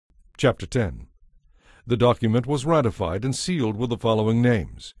Chapter 10. The document was ratified and sealed with the following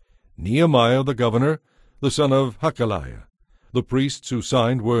names: Nehemiah the governor, the son of Hakaliah. The priests who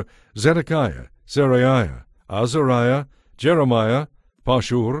signed were Zedekiah, Seraiah, Azariah, Jeremiah,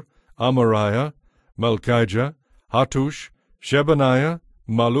 Pashur, Amariah, Malchijah, Hattush, Shebaniah,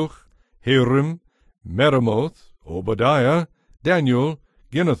 Maluch, Hiram, Meremoth, Obadiah, Daniel,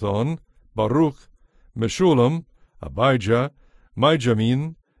 Ginnethon, Baruch, Meshullam, Abijah,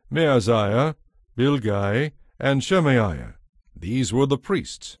 Mijamin, Meaziah, Bilgai, and Shemaiah. These were the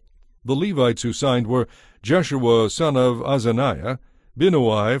priests. The Levites who signed were Jeshua son of Azaniah,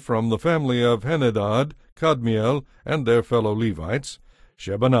 Binnui from the family of Henadad, Kadmiel, and their fellow Levites,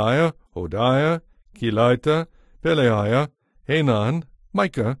 Shebaniah, Hodiah, Kelita, Pelaiah, Hanan,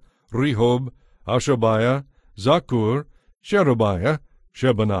 Micah, Rehob, Hashabiah, Zakur, Sherebiah,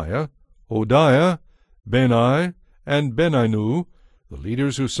 Shebaniah, Hodiah, Beni, and Beninu. The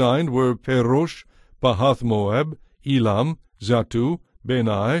leaders who signed were Perosh, Pahath-Moab, Elam, Zatu,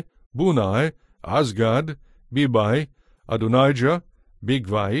 Beni, Bunai, Azgad, Bibai, Adonijah,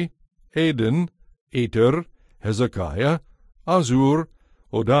 Bigvai, Eden, Ater, Hezekiah, Azur,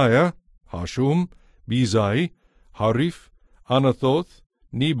 Hodiah, Hashum, Bizai, Harif, Anathoth,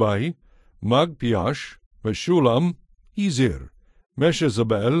 Nebai, Magpiash, Meshullam, Ezir,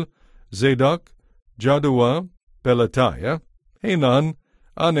 Meshezabel, Zadok, Jaddua, Pelatiah, Hanan,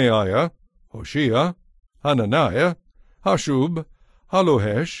 Anaiah, Hoshea, Hananiah, Hashub,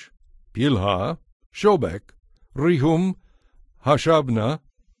 Halohesh, Pilha, Shobek, Rehum, Hashabna,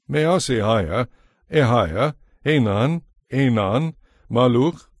 Maaseiah, Ahiah, Hanan, Anan,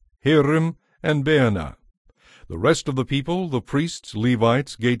 Maluch, Hiram, and Baanah. The rest of the people, the priests,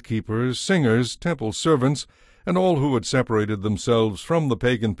 Levites, gatekeepers, singers, temple servants, and all who had separated themselves from the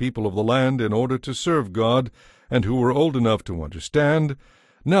pagan people of the land in order to serve God, and who were old enough to understand,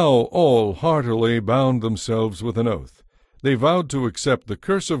 now all heartily bound themselves with an oath. They vowed to accept the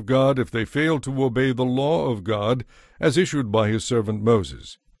curse of God if they failed to obey the law of God as issued by his servant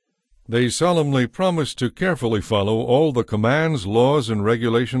Moses. They solemnly promised to carefully follow all the commands, laws, and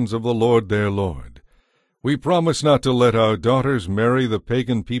regulations of the Lord their Lord. We promise not to let our daughters marry the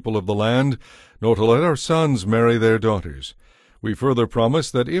pagan people of the land, nor to let our sons marry their daughters. We further promise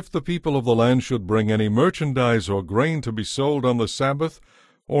that if the people of the land should bring any merchandise or grain to be sold on the Sabbath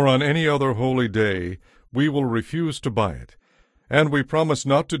or on any other holy day, we will refuse to buy it. And we promise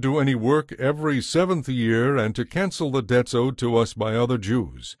not to do any work every seventh year and to cancel the debts owed to us by other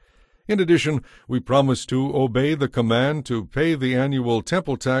Jews. In addition, we promise to obey the command to pay the annual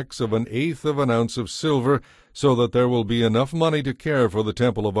temple tax of 1/8 of an ounce of silver, so that there will be enough money to care for the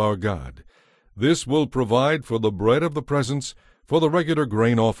temple of our God. This will provide for the bread of the presence, for the regular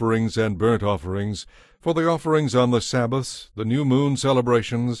grain offerings and burnt offerings, for the offerings on the Sabbaths, the new moon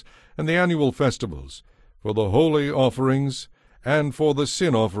celebrations, and the annual festivals, for the holy offerings, and for the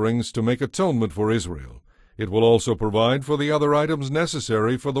sin offerings to make atonement for Israel. It will also provide for the other items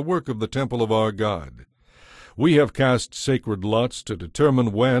necessary for the work of the temple of our God. We have cast sacred lots to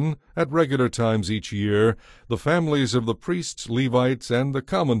determine when, at regular times each year, the families of the priests, Levites, and the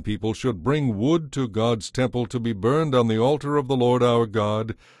common people should bring wood to God's temple to be burned on the altar of the Lord our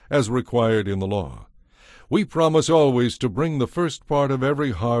God, as required in the law. We promise always to bring the first part of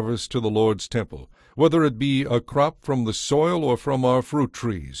every harvest to the Lord's temple, whether it be a crop from the soil or from our fruit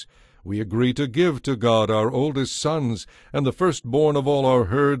trees. We agree to give to God our oldest sons and the firstborn of all our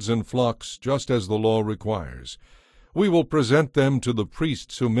herds and flocks, just as the law requires. We will present them to the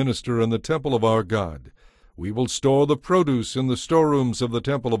priests who minister in the temple of our God. We will store the produce in the storerooms of the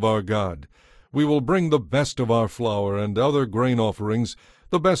temple of our God. We will bring the best of our flour and other grain offerings,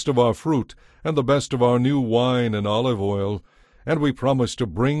 the best of our fruit, and the best of our new wine and olive oil, and we promise to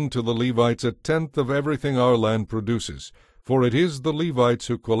bring to the Levites 1/10 of everything our land produces, for it is the Levites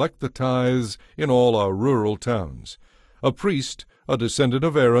who collect the tithes in all our rural towns. A priest, a descendant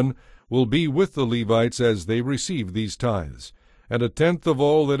of Aaron, will be with the Levites as they receive these tithes, and 1/10 of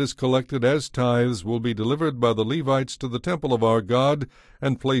all that is collected as tithes will be delivered by the Levites to the temple of our God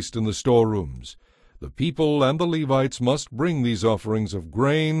and placed in the storerooms. The people and the Levites must bring these offerings of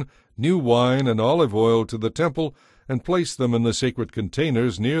grain, new wine, and olive oil to the temple and place them in the sacred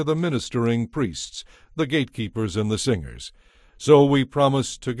containers near the ministering priests, the gatekeepers, and the singers. So we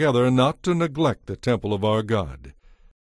promise together not to neglect the temple of our God.